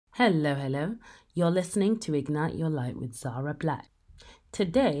Hello, hello. You're listening to Ignite Your Light with Zara Black.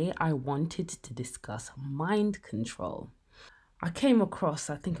 Today, I wanted to discuss mind control. I came across,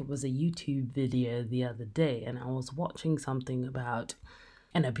 I think it was a YouTube video the other day, and I was watching something about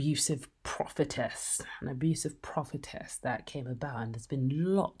an abusive prophetess that came about, and there's been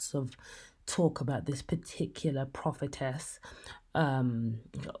lots of talk about this particular prophetess.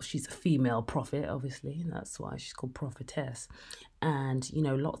 She's a female prophet, obviously, that's why she's called prophetess. And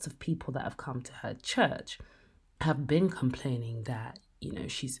lots of people that have come to her church have been complaining that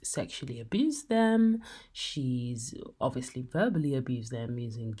she's sexually abused them. She's obviously verbally abused them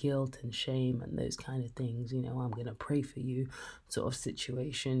using guilt and shame and those kind of things. I'm gonna pray for you sort of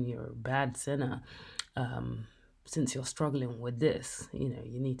situation. You're a bad sinner. Since you're struggling with this,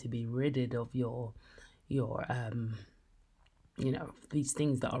 you need to be ridded of your these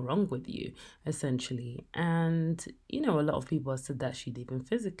things that are wrong with you, essentially. And a lot of people have said that she'd even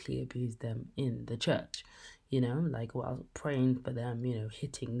physically abused them in the church, like while praying for them,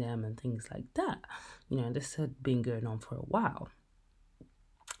 hitting them and things like that. This had been going on for a while,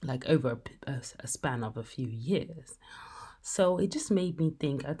 like over a span of a few years. So it just made me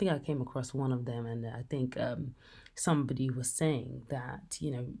think. I think I came across one of them, and I think somebody was saying that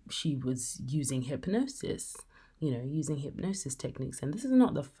she was using hypnosis, using hypnosis techniques. And this is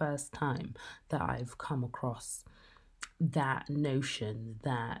not the first time that I've come across that notion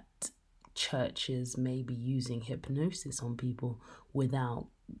that churches may be using hypnosis on people without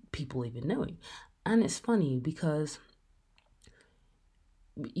people even knowing. And it's funny because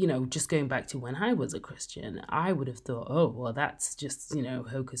just going back to when I was a Christian, I would have thought, oh, well, that's just,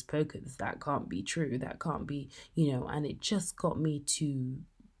 hocus pocus. That can't be true. That can't be, and it just got me to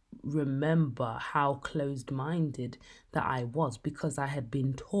remember how closed minded that I was, because I had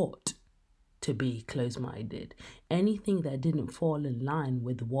been taught to be closed minded. Anything that didn't fall in line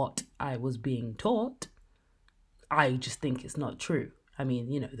with what I was being taught, I just think it's not true. I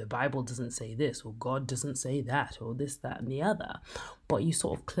mean, the Bible doesn't say this, or God doesn't say that, or this, that, and the other. But you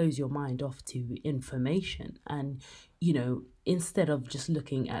sort of close your mind off to information. And, instead of just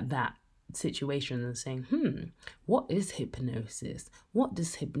looking at that situation and saying, what is hypnosis? What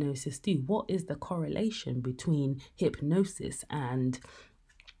does hypnosis do? What is the correlation between hypnosis and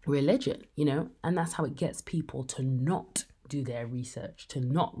religion? And that's how it gets people to not do their research, to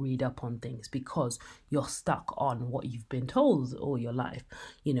not read up on things, because you're stuck on what you've been told all your life,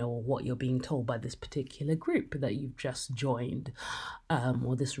 or what you're being told by this particular group that you've just joined,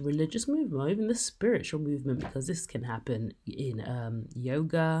 or this religious movement, or even the spiritual movement, because this can happen in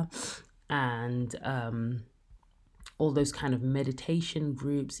yoga and all those kind of meditation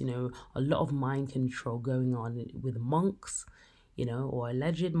groups, a lot of mind control going on with monks, or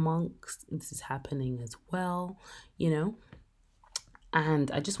alleged monks. This is happening as well,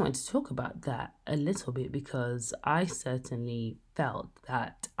 And I just wanted to talk about that a little bit, because I certainly felt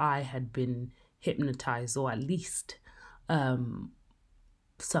that I had been hypnotized, or at least some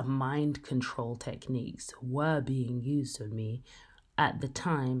mind control techniques were being used on me at the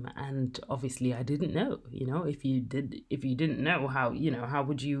time. And obviously I didn't know. If you didn't know, how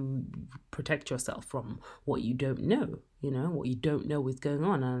would you protect yourself from what you don't know? What you don't know is going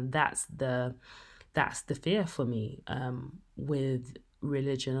on. And that's the fear for me with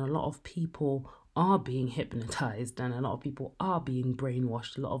religion. A lot of people are being hypnotized, and a lot of people are being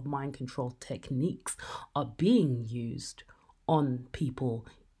brainwashed. A lot of mind control techniques are being used on people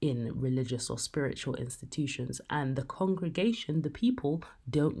in religious or spiritual institutions, and the congregation, the people,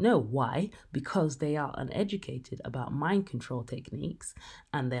 don't know. Why? Because they are uneducated about mind control techniques,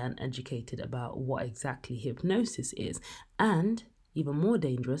 and they're uneducated about what exactly hypnosis is. And even more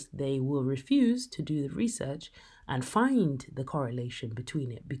dangerous, they will refuse to do the research and find the correlation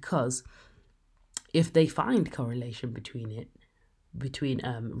between it, because if they find correlation between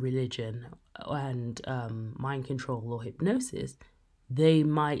religion and mind control or hypnosis, they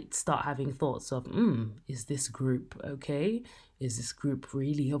might start having thoughts of, is this group okay? Is this group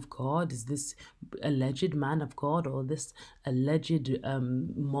really of God? Is this alleged man of God, or this alleged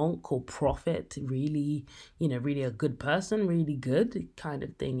monk or prophet really, really a good person, really good kind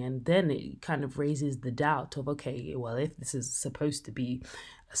of thing? And then it kind of raises the doubt of, okay, well, if this is supposed to be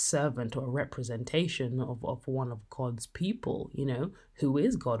a servant or a representation of one of God's people, who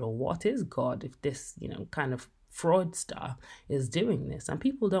is God, or what is God, if this, kind of fraudster is doing this? And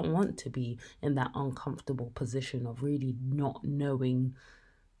people don't want to be in that uncomfortable position of really not knowing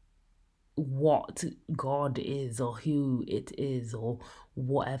what God is, or who it is, or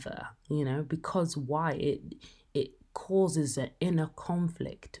whatever, because why? It causes an inner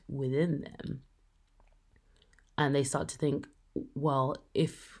conflict within them, and they start to think, well,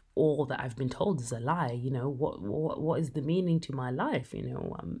 if all that I've been told is a lie. What is the meaning to my life?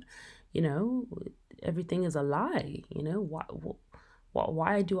 You know, everything is a lie.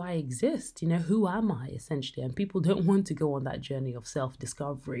 Why do I exist? Who am I essentially? And people don't want to go on that journey of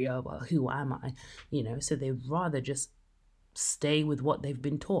self-discovery about who am I, so they'd rather just stay with what they've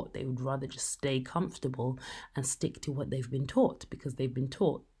been taught. They would rather just stay comfortable and stick to what they've been taught because they've been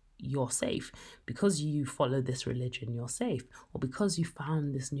taught you're safe. Because you follow this religion, you're safe. Or because you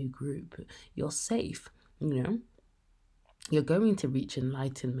found this new group, you're safe. You're going to reach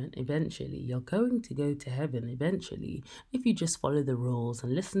enlightenment eventually. You're going to go to heaven eventually if you just follow the rules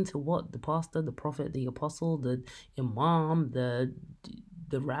and listen to what the pastor, the prophet, the apostle, the imam, the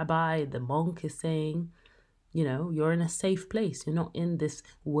rabbi, the monk is saying. You're in a safe place. You're not in this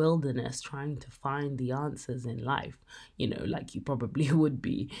wilderness trying to find the answers in life, like you probably would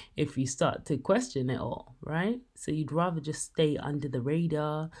be if you start to question it all, right? So you'd rather just stay under the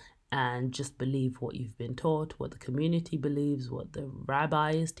radar and just believe what you've been taught, what the community believes, what the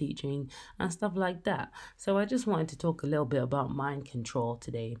rabbi is teaching, and stuff like that. So I just wanted to talk a little bit about mind control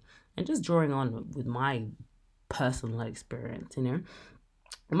today and just drawing on with my personal experience,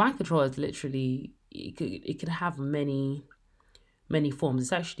 Mind control is literally, it could have many forms.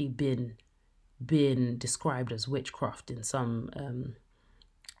 It's actually been described as witchcraft in some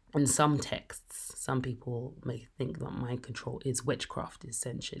texts. Some people may think that mind control is witchcraft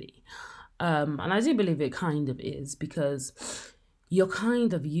essentially, and I do believe it kind of is, because you're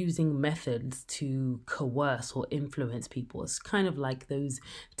kind of using methods to coerce or influence people. It's kind of like those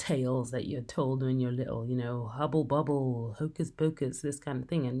tales that you're told when you're little, hubble bubble, hocus pocus, this kind of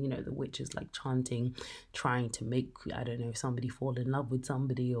thing. And, the witch is like chanting, trying to make, I don't know, somebody fall in love with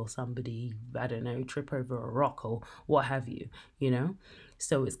somebody, or somebody, I don't know, trip over a rock or what have you,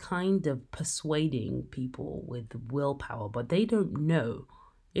 So it's kind of persuading people with willpower, but they don't know.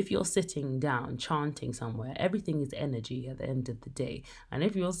 If you're sitting down chanting somewhere, everything is energy at the end of the day. And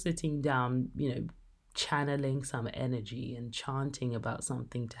if you're sitting down, channeling some energy and chanting about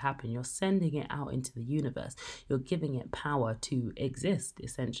something to happen, you're sending it out into the universe. You're giving it power to exist,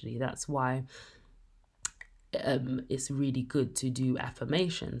 essentially. That's why it's really good to do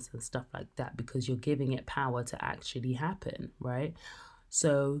affirmations and stuff like that, because you're giving it power to actually happen, right?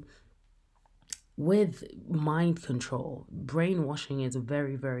 So with mind control, brainwashing is a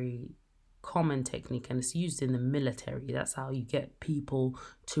very, very common technique, and it's used in the military. That's how you get people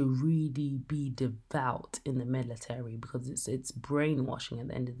to really be devout in the military, because it's brainwashing at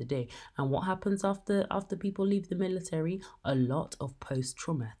the end of the day. And what happens after people leave the military? A lot of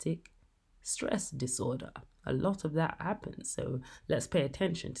post-traumatic stress disorder. A lot of that happens. So let's pay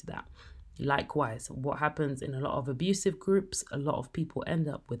attention to that. Likewise, what happens in a lot of abusive groups, a lot of people end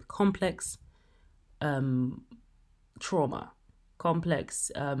up with complex trauma,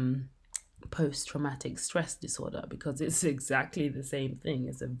 complex post-traumatic stress disorder, because it's exactly the same thing.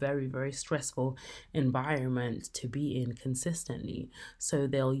 It's a very, very stressful environment to be in consistently. So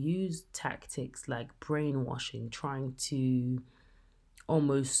they'll use tactics like brainwashing, trying to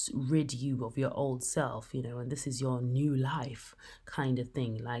almost rid you of your old self, and this is your new life kind of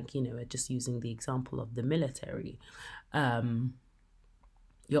thing. Like, just using the example of the military.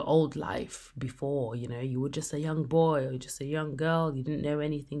 Your old life before, you were just a young boy or just a young girl, you didn't know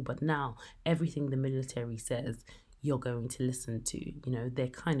anything, but now everything the military says, you're going to listen to. They're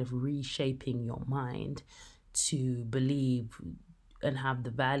kind of reshaping your mind to believe and have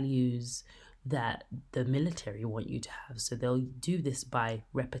the values that the military want you to have. So they'll do this by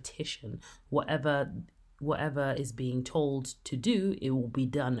repetition. Whatever is being told to do, it will be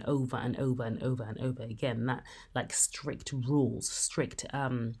done over and over and over and over again. That, like, strict rules, strict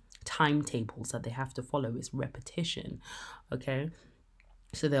timetables that they have to follow, is repetition. Okay,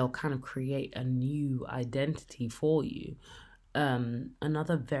 so they'll kind of create a new identity for you.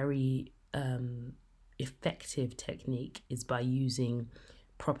 Another very effective technique is by using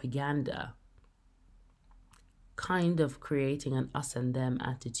propaganda, kind of creating an us and them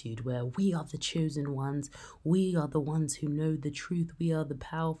attitude, where we are the chosen ones, we are the ones who know the truth, we are the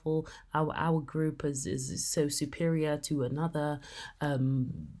powerful, our group is so superior to another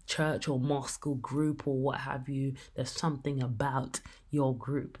church or mosque or group or what have you. There's something about your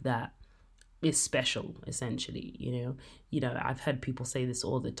group that is special, essentially. I've heard people say this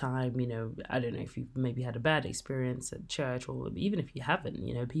all the time. I don't know if you've maybe had a bad experience at church, or even if you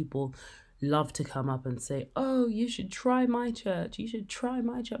haven't, people love to come up and say, oh, you should try my church, you should try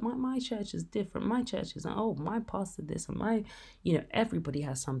my church, my church is different, my church is, oh, my pastor this, and everybody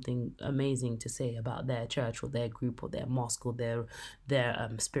has something amazing to say about their church or their group or their mosque or their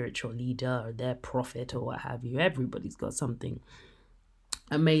spiritual leader or their prophet or what have you. Everybody's got something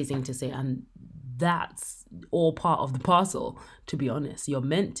amazing to say. And that's all part of the parcel, to be honest. You're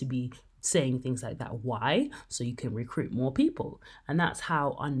meant to be saying things like that. Why? So you can recruit more people. And that's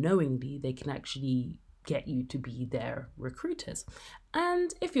how unknowingly they can actually get you to be their recruiters.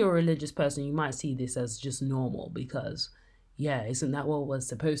 And if you're a religious person, you might see this as just normal because, yeah, isn't that what we're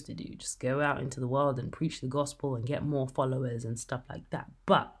supposed to do? Just go out into the world and preach the gospel and get more followers and stuff like that.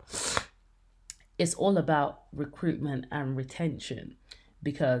 But it's all about recruitment and retention,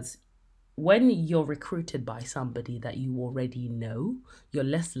 because when you're recruited by somebody that you already know, you're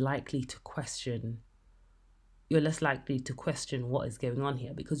less likely to question what is going on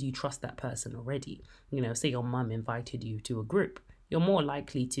here, because you trust that person already. Say your mum invited you to a group, you're more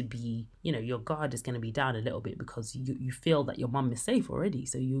likely to be, your guard is going to be down a little bit because you feel that your mum is safe already.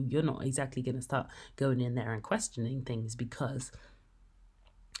 So you're not exactly going to start going in there and questioning things, because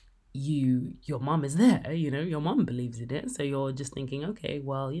your mom is there, your mom believes in it. So you're just thinking, okay,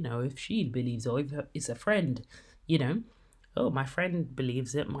 well, if she believes, or if it's a friend, oh, my friend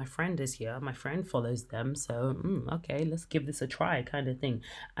believes it, my friend is here, my friend follows them, so okay, let's give this a try, kind of thing.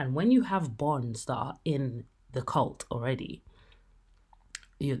 And when you have bonds that are in the cult already,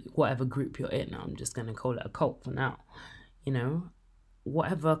 whatever group you're in, I'm just going to call it a cult for now,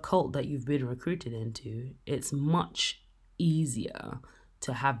 whatever cult that you've been recruited into, it's much easier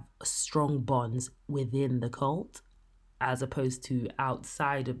to have strong bonds within the cult as opposed to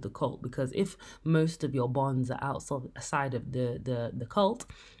outside of the cult. Because if most of your bonds are outside of the cult,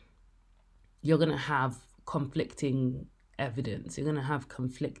 you're going to have conflicting evidence. You're going to have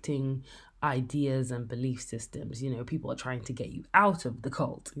conflicting ideas and belief systems. People are trying to get you out of the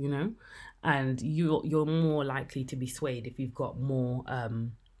cult, and you're more likely to be swayed if you've got more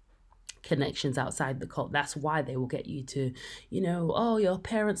connections outside the cult. That's why they will get you to, oh, your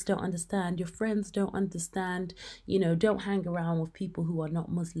parents don't understand, your friends don't understand, don't hang around with people who are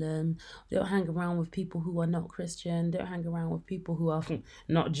not Muslim, don't hang around with people who are not Christian, don't hang around with people who are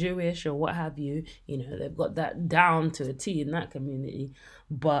not Jewish or what have you. They've got that down to a T in that community.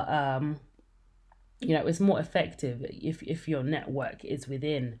 But it's more effective if your network is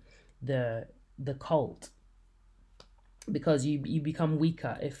within the cult, because you become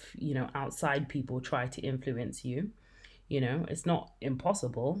weaker if outside people try to influence you. It's not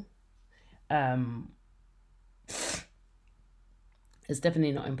impossible. It's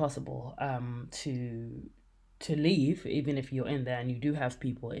definitely not impossible to leave, even if you're in there and you do have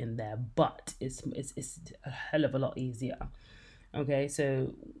people in there, but it's a hell of a lot easier. Okay,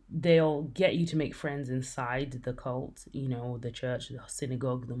 so they'll get you to make friends inside the cult, the church, the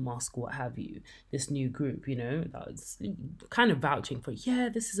synagogue, the mosque, what have you. This new group, that's kind of vouching for, yeah,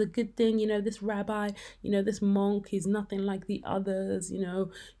 this is a good thing, this rabbi, this monk, he's nothing like the others,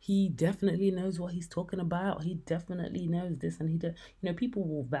 he definitely knows what he's talking about. He definitely knows this, and people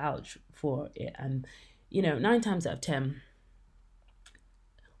will vouch for it. And, 9 times out of 10,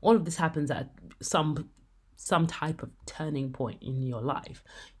 all of this happens at some type of turning point in your life.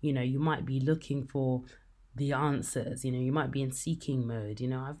 You might be looking for the answers, you might be in seeking mode.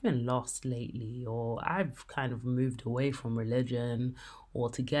 I've been lost lately, or I've kind of moved away from religion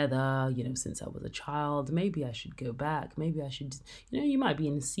altogether, since I was a child. Maybe I should go back. Maybe I should, you might be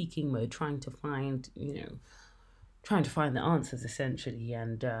in seeking mode, trying to find the answers, essentially.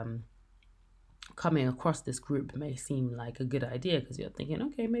 And coming across this group may seem like a good idea, because you're thinking,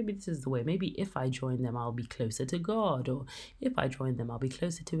 okay, maybe this is the way. Maybe if I join them, I'll be closer to God, or if I join them, I'll be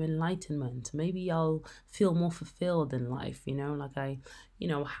closer to enlightenment. Maybe I'll feel more fulfilled in life, like I,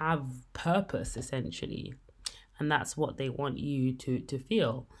 have purpose, essentially. And that's what they want you to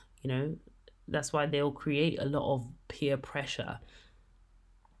feel. That's why they'll create a lot of peer pressure.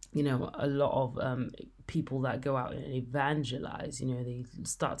 A lot of people that go out and evangelize, they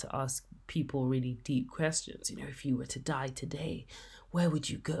start to ask people really deep questions. If you were to die today, where would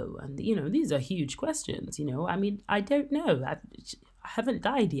you go? And, these are huge questions. I mean, I don't know. I haven't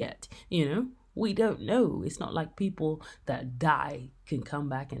died yet. We don't know. It's not like people that die can come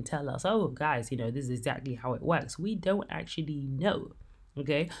back and tell us, oh, guys, this is exactly how it works. We don't actually know.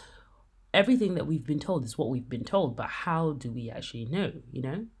 Okay. Everything that we've been told is what we've been told, but how do we actually know,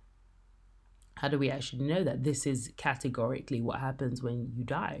 How do we actually know that this is categorically what happens when you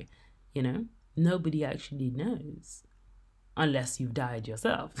die? Nobody actually knows unless you've died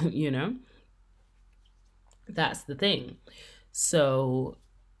yourself, That's the thing. So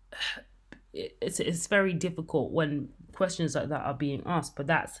it's very difficult when questions like that are being asked, but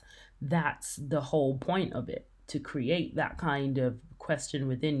that's the whole point of it, to create that kind of question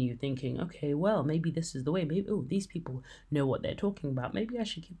within you, thinking, okay, well, maybe this is the way. Maybe, oh, these people know what they're talking about. Maybe I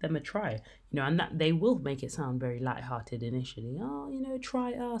should give them a try. And that they will make it sound very lighthearted initially. Oh,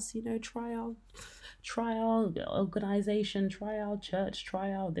 try us. Try our organization. Try our church.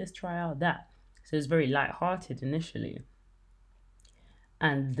 Try out this. Try out that. So it's very lighthearted initially,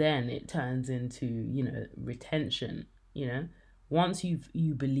 and then it turns into retention. Once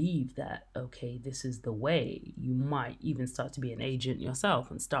you believe that, okay, this is the way, you might even start to be an agent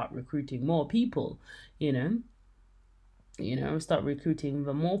yourself and start recruiting more people. Start recruiting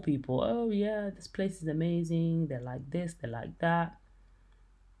even more people. Oh yeah, this place is amazing, they're like this, they're like that.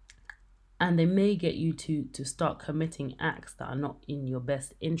 And they may get you to start committing acts that are not in your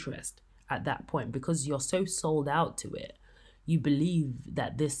best interest at that point, because you're so sold out to it. You believe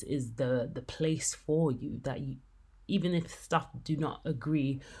that this is the place for you, that you, even if stuff do not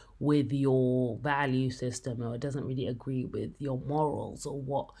agree with your value system, or it doesn't really agree with your morals or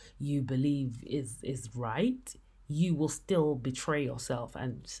what you believe is right, you will still betray yourself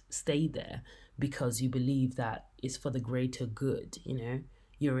and stay there because you believe that it's for the greater good.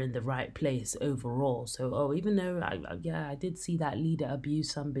 You're in the right place overall. So, even though I did see that leader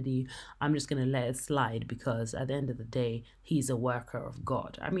abuse somebody, I'm just going to let it slide because at the end of the day, he's a worker of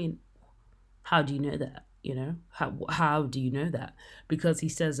God. I mean, how do you know that? How do you know that? Because he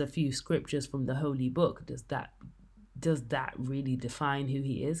says a few scriptures from the holy book. Does that really define who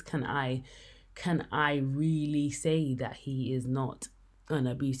he is? Can I really say that he is not an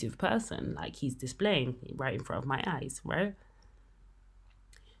abusive person like he's displaying right in front of my eyes, right?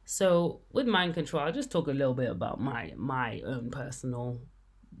 So with mind control, I'll just talk a little bit about my own personal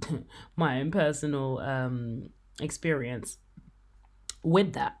experience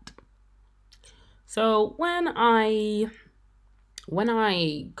with that. So when I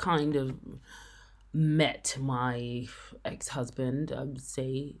kind of met my ex-husband, I would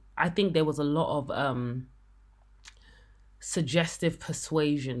say, I think there was a lot of suggestive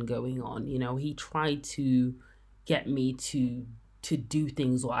persuasion going on. He tried to get me to do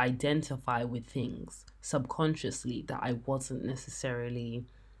things or identify with things subconsciously that I wasn't necessarily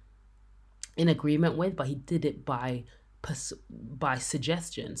in agreement with, but he did it by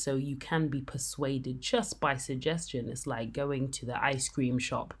suggestion. So you can be persuaded just by suggestion. It's like going to the ice cream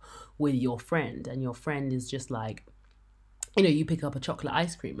shop with your friend, and your friend is just like, you pick up a chocolate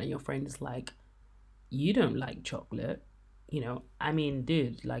ice cream and your friend is like, you don't like chocolate. I mean,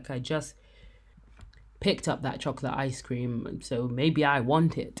 dude, like, I just picked up that chocolate ice cream, so maybe I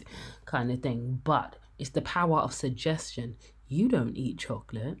want it, kind of thing. But it's the power of suggestion. You don't eat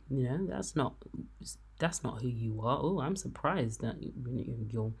chocolate, that's not who you are. Oh, I'm surprised that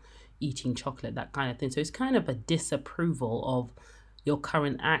you're eating chocolate, that kind of thing. So it's kind of a disapproval of your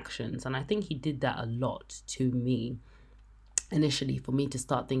current actions. And I think he did that a lot to me initially, for me to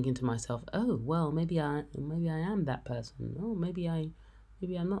start thinking to myself, oh, well, maybe I am that person. Oh, maybe I'm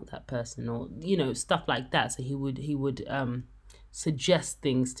not that person, or stuff like that. So he would suggest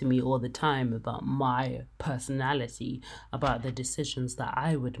things to me all the time about my personality, about the decisions that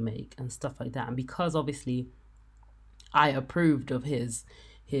I would make and stuff like that. And because obviously I approved of his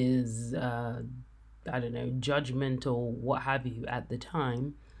I don't know, judgment or what have you at the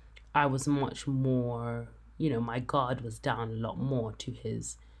time, I was much more, my guard was down a lot more to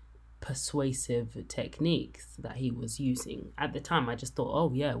his persuasive techniques that he was using. At the time, I just thought,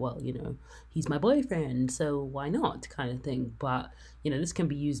 oh yeah, well, he's my boyfriend, so why not, kind of thing. But this can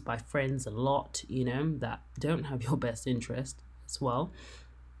be used by friends a lot, that don't have your best interest as well.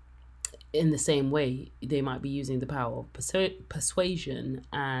 In the same way, they might be using the power of persuasion,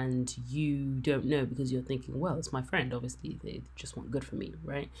 and you don't know because you're thinking, well, it's my friend, obviously they just want good for me,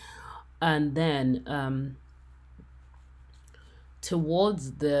 right? And then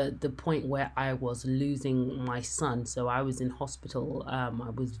towards the point where I was losing my son, so I was in hospital, I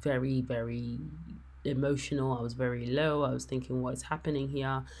was very, very emotional. I was very low. I was thinking, what is happening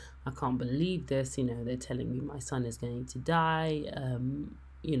here? I can't believe this. They're telling me my son is going to die.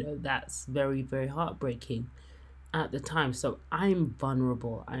 That's very, very heartbreaking at the time. So I'm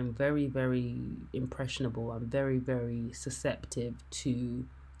vulnerable. I'm very, very impressionable. I'm very, very susceptible to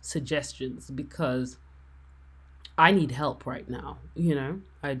suggestions because I need help right now.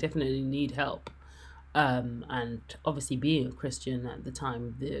 I definitely need help. And obviously, being a Christian at the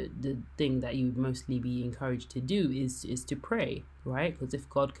time, the thing that you would mostly be encouraged to do is to pray, right? Because if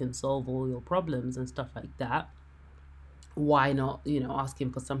God can solve all your problems and stuff like that, why not, ask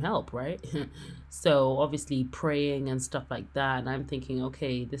him for some help, right? So obviously praying and stuff like that, and I'm thinking,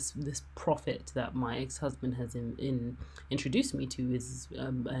 okay, this prophet that my ex-husband has introduced me to is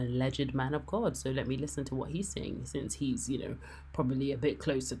an alleged man of God, so let me listen to what he's saying, since he's, probably a bit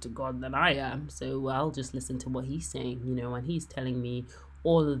closer to God than I am. So I'll just listen to what he's saying, and he's telling me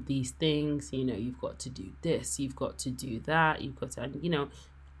all of these things. You've got to do this, you've got to do that, you've got to, and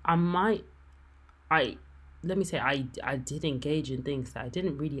I might I let me say, I did engage in things that I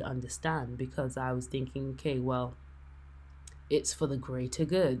didn't really understand, because I was thinking, okay, well, it's for the greater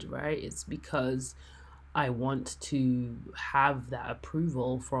good, right? It's because I want to have that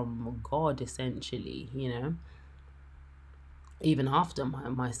approval from God, essentially, Even after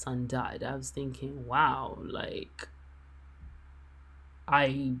my son died, I was thinking, wow, like,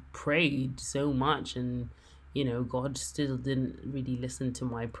 I prayed so much, and God still didn't really listen to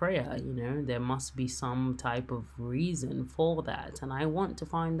my prayer. There must be some type of reason for that, and I want to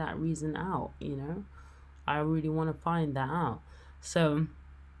find that reason out. I really want to find that out. So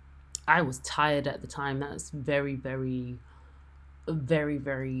I was tired at the time. That's very, very, very,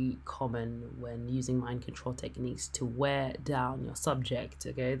 very common when using mind control techniques to wear down your subject.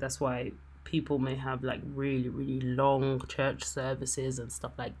 Okay, that's why people may have like really, really long church services and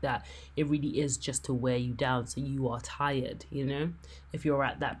stuff like that. It really is just to wear you down, so you are tired. If you're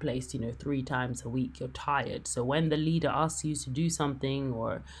at that place, 3 times a week, you're tired. So when the leader asks you to do something,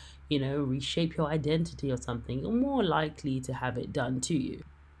 or reshape your identity or something, you're more likely to have it done to you.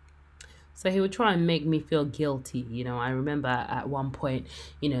 So he would try and make me feel guilty. I remember at one point,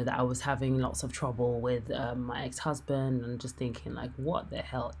 that I was having lots of trouble with my ex-husband, and just thinking, like, what the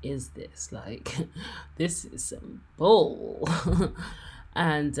hell is this? Like, this is some bull.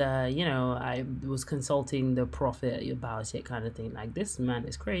 And, I was consulting the prophet about it, kind of thing. Like, this man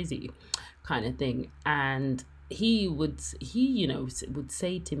is crazy, kind of thing. And he would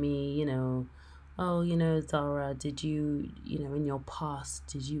say to me, oh, Zara, did you, in your past,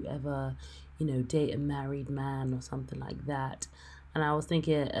 did you ever, date a married man or something like that? And I was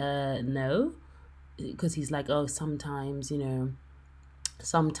thinking, no, because he's like, oh, sometimes,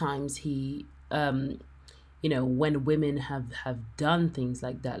 sometimes he, when women have done things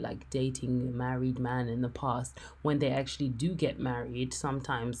like that, like dating a married man in the past, when they actually do get married,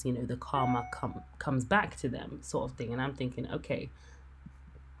 sometimes, the karma comes back to them, sort of thing. And I'm thinking, okay,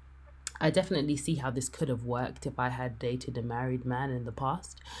 I definitely see how this could have worked if I had dated a married man in the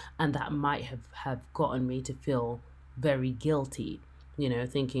past, and that might have gotten me to feel very guilty,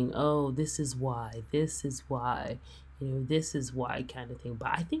 thinking, oh, this is why, this is why, kind of thing. But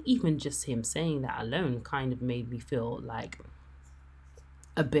I think even just him saying that alone kind of made me feel like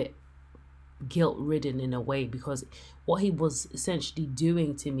a bit guilt ridden in a way, because what he was essentially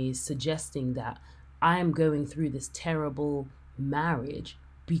doing to me is suggesting that I am going through this terrible marriage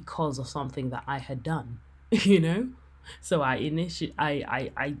because of something that I had done, you know? So I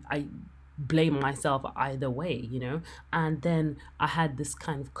blame myself either way, And then I had this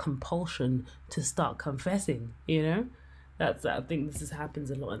kind of compulsion to start confessing, I think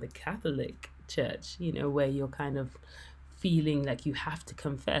happens a lot in the Catholic Church, where you're kind of feeling like you have to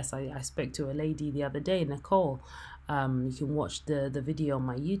confess. I spoke to a lady the other day, Nicole. You can watch the video on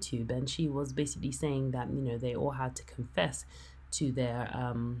my YouTube, and she was basically saying that, they all had to confess to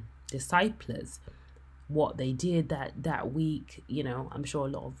their disciples what they did that week. I'm sure a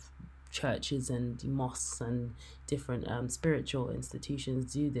lot of churches and mosques and different spiritual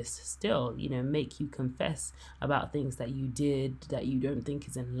institutions do this still, make you confess about things that you did that you don't think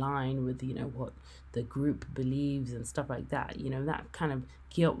is in line with, what the group believes and stuff like that. That kind of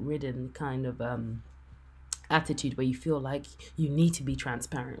guilt-ridden kind of attitude where you feel like you need to be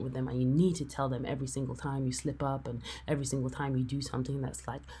transparent with them, and you need to tell them every single time you slip up, and every single time you do something that's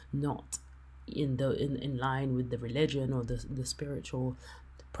like not in line with the religion or the spiritual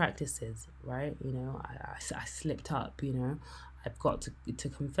practices, right? I slipped up, I've got to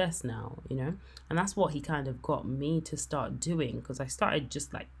confess now, and that's what he kind of got me to start doing, because I started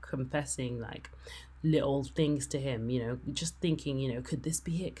just like confessing like little things to him, just thinking, could this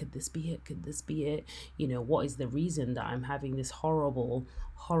be it? Could this be it? Could this be it? What is the reason that I'm having this horrible,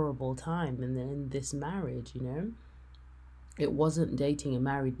 horrible time and then this marriage, It wasn't dating a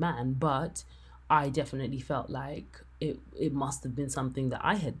married man, but I definitely felt like it must have been something that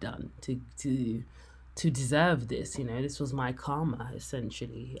I had done to deserve this. This was my karma,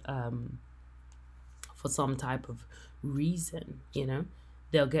 essentially, for some type of reason.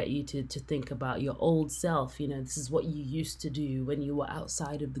 They'll get you to think about your old self. This is what you used to do when you were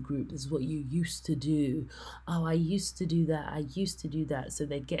outside of the group. This is what you used to do. Oh, I used to do that. I used to do that. So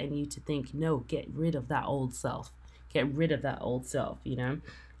they're getting you to think, no, get rid of that old self. get rid of that old self, you know.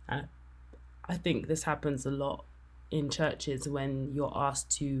 uh, I think this happens a lot in churches when you're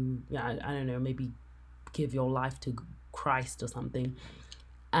asked to, yeah, I don't know, maybe give your life to Christ or something,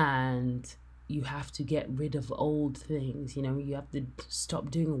 and you have to get rid of old things. You know, you have to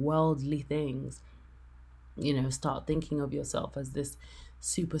stop doing worldly things. You know, start thinking of yourself as this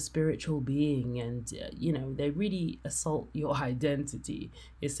super spiritual being, and you know, they really assault your identity,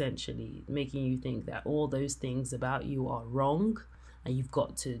 essentially making you think that all those things about you are wrong and you've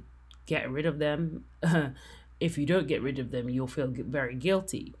got to get rid of them. If you don't get rid of them, you'll feel very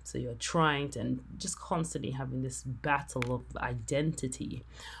guilty. So you're trying to, and just constantly having this battle of identity,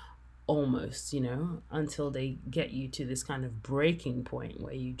 almost, you know, until they get you to this kind of breaking point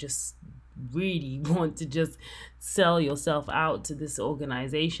where you just really want to just sell yourself out to this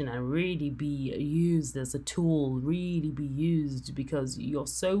organization and really be used as a tool, really be used, because you're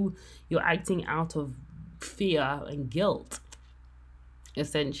acting out of fear and guilt,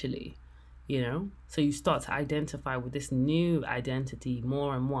 essentially, you know. So you start to identify with this new identity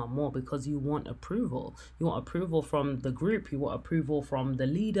more and more and more, because you want approval. You want approval from the group, you want approval from the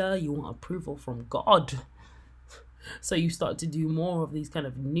leader, you want approval from God. So you start to do more of these kind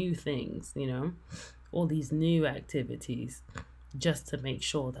of new things, you know, all these new activities, just to make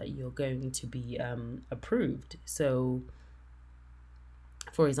sure that you're going to be approved. So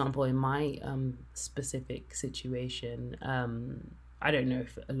for example, in my specific situation, I don't know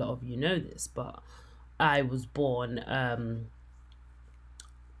if a lot of you know this, but I was born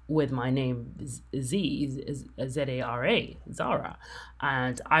with my name Zara, Zara,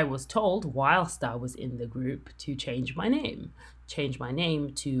 and I was told whilst I was in the group to change my name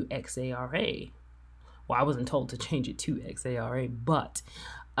to Xara. Well, I wasn't told to change it to Xara, but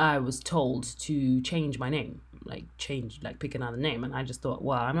I was told to change my name, like pick another name, and I just thought,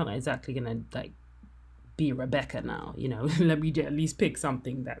 well, I'm not exactly gonna like be Rebecca now, you know. Let me at least pick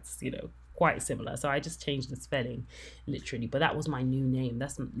something that's, you know, quite similar. So I just changed the spelling, literally. But that was my new name.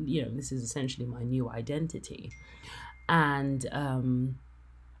 That's, you know, this is essentially my new identity. And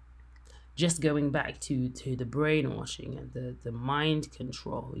just going back to the brainwashing and the mind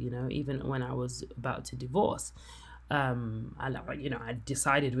control, you know, even when I was about to divorce, I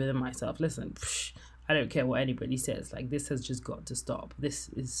decided within myself, listen, I don't care what anybody says. Like, this has just got to stop. This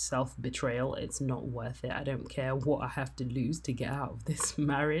is self-betrayal. It's not worth it. I don't care what I have to lose to get out of this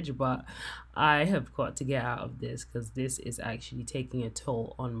marriage, but I have got to get out of this, because this is actually taking a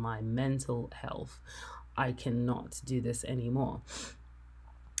toll on my mental health. I cannot do this anymore.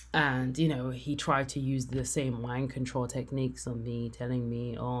 And, you know, he tried to use the same mind control techniques on me, telling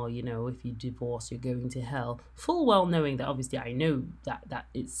me, oh, you know, if you divorce, you're going to hell. Full well knowing that obviously I know that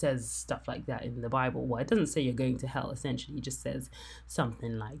it says stuff like that in the Bible. Well, it doesn't say you're going to hell, essentially. It just says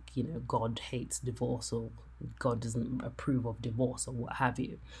something like, you know, God hates divorce, or God doesn't approve of divorce, or what have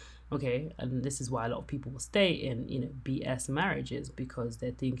you. Okay, and this is why a lot of people will stay in, you know, BS marriages, because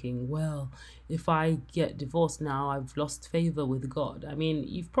they're thinking, well, if I get divorced now, I've lost favor with God. I mean,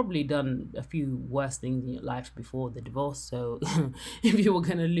 you've probably done a few worse things in your life before the divorce, so if you were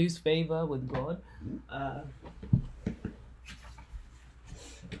going to lose favor with God,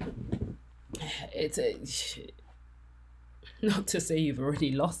 it's a not to say you've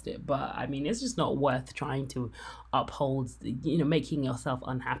already lost it, but I mean, it's just not worth trying to uphold, you know, making yourself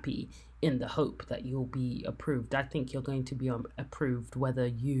unhappy in the hope that you'll be approved. I think you're going to be approved whether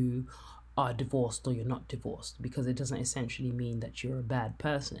you are divorced or you're not divorced, because it doesn't essentially mean that you're a bad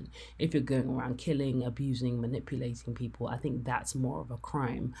person. If you're going around killing, abusing, manipulating people, I think that's more of a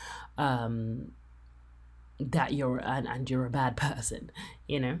crime, that you're and you're a bad person,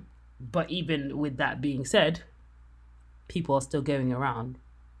 you know. But even with that being said, people are still going around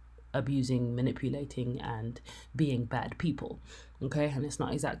abusing, manipulating, and being bad people. Okay, and it's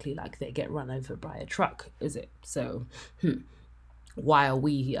not exactly like they get run over by a truck, is it? So why are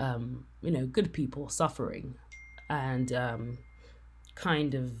we, you know, good people suffering and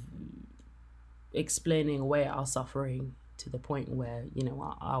kind of explaining away our suffering to the point where, you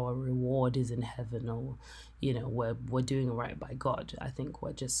know, our reward is in heaven, or, you know, we're doing right by God? I think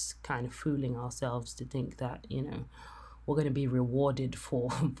we're just kind of fooling ourselves to think that, you know, we're going to be rewarded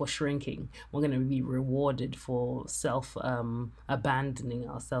for shrinking. We're going to be rewarded for abandoning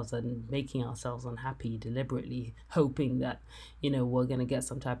ourselves and making ourselves unhappy deliberately, hoping that, you know, we're going to get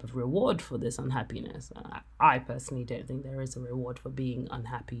some type of reward for this unhappiness. I personally don't think there is a reward for being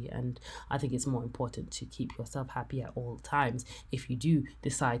unhappy, and I think it's more important to keep yourself happy at all times if you do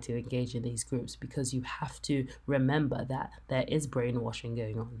decide to engage in these groups, because you have to remember that there is brainwashing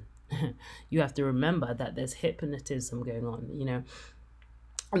going on. You have to remember that there's hypnotism going on, you know.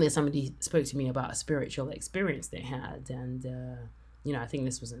 And then somebody spoke to me about a spiritual experience they had, and I think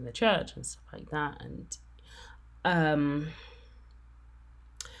this was in the church and stuff like that. And um,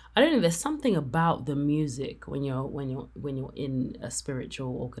 I don't know. There's something about the music when you're in a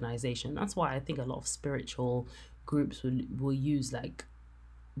spiritual organization. That's why I think a lot of spiritual groups will use like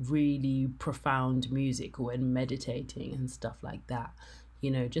really profound music when meditating and stuff like that,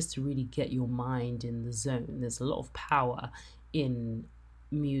 just to really get your mind in the zone. There's a lot of power in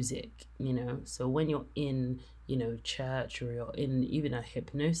music, so when you're in, church, or you're in even a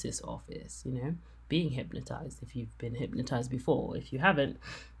hypnosis office, being hypnotized, if you've been hypnotized before. If you haven't,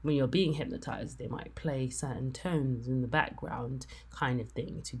 when you're being hypnotized, they might play certain tones in the background, kind of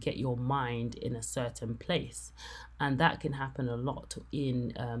thing, to get your mind in a certain place. And that can happen a lot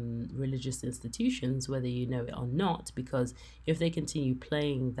in religious institutions, whether you know it or not, because if they continue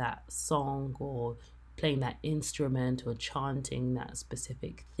playing that song or playing that instrument or chanting that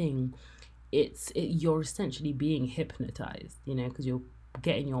specific thing, you're essentially being hypnotized, because you're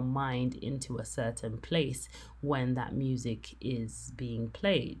getting your mind into a certain place when that music is being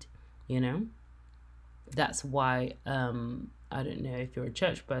played. That's why I don't know if you're a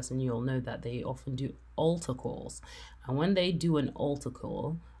church person, you'll know that they often do altar calls. And when they do an altar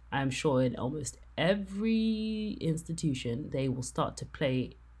call, I'm sure in almost every institution they will start to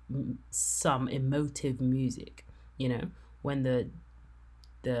play some emotive music. When the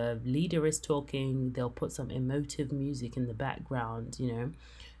leader is talking, they'll put some emotive music in the background,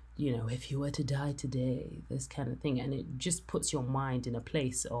 if you were to die today, this kind of thing. And it just puts your mind in a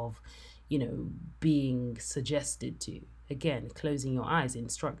place of, being suggested to. Again, closing your eyes,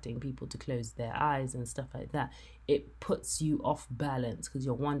 instructing people to close their eyes and stuff like that. It puts you off balance because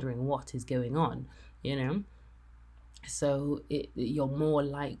you're wondering what is going on, So you're more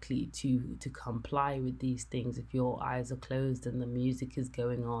likely to comply with these things if your eyes are closed and the music is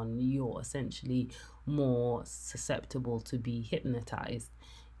going on. You're essentially more susceptible to be hypnotized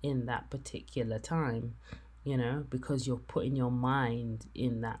in that particular time, because you're putting your mind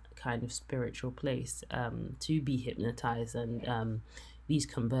in that kind of spiritual place to be hypnotized. And these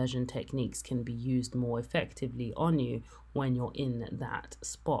conversion techniques can be used more effectively on you when you're in that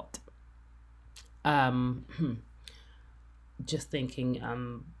spot. Just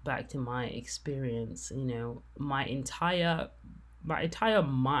thinking back to my experience, my entire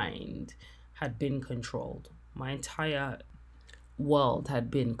mind had been controlled. My entire world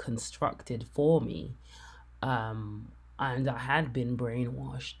had been constructed for me, and I had been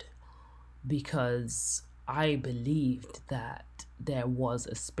brainwashed because I believed that there was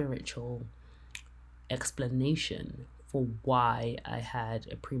a spiritual explanation for why I had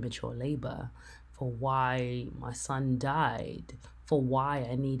a premature labor, for why my son died, for why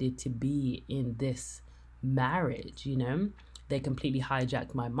I needed to be in this marriage. They completely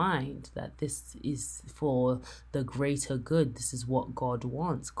hijacked my mind that this is for the greater good. This is what God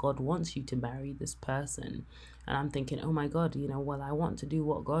wants. God wants you to marry this person. And I'm thinking, oh my God, well, I want to do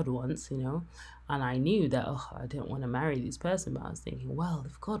what God wants, and I knew that, I didn't want to marry this person, but I was thinking, well,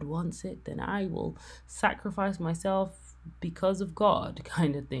 if God wants it, then I will sacrifice myself because of God,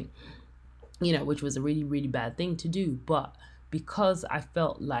 kind of thing, which was a really, really bad thing to do. But because I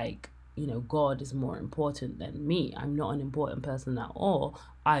felt like, God is more important than me, I'm not an important person at all,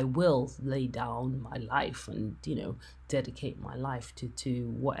 I will lay down my life and, dedicate my life to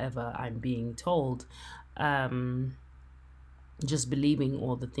whatever I'm being told. Just believing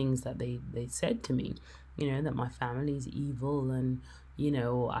all the things that they said to me, that my family is evil, and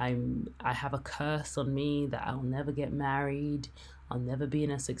I have a curse on me that I'll never get married, I'll never be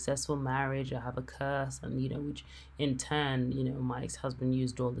in a successful marriage, I have a curse. And which in turn, my ex-husband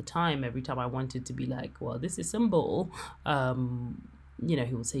used all the time. Every time I wanted to be like, well, this is symbol, he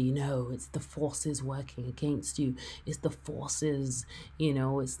will say, it's the forces working against you. It's the forces,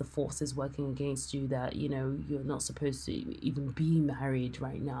 it's the forces working against you that, you're not supposed to even be married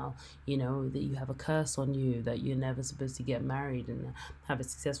right now, that you have a curse on you, that you're never supposed to get married and have a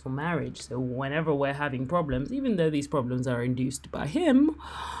successful marriage. So whenever we're having problems, even though these problems are induced by him,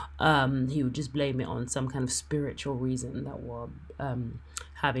 he would just blame it on some kind of spiritual reason that we're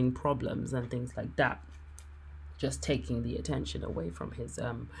having problems and things like that, just taking the attention away from his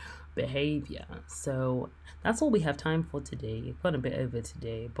behavior. So that's all we have time for today. We've gone a bit over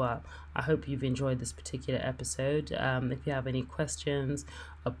today, but I hope you've enjoyed this particular episode. If you have any questions,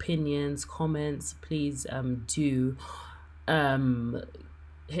 opinions, comments, please do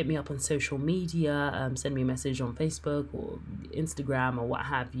hit me up on social media, send me a message on Facebook or Instagram or what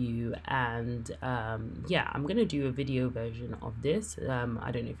have you. And yeah, I'm gonna do a video version of this.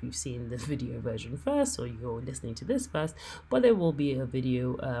 I don't know if you've seen the video version first or you're listening to this first, but there will be a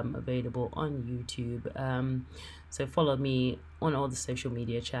video available on YouTube. So follow me on all the social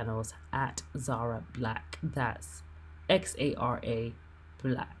media channels at Xara Black. That's XARA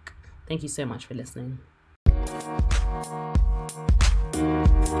Black. Thank you so much for listening.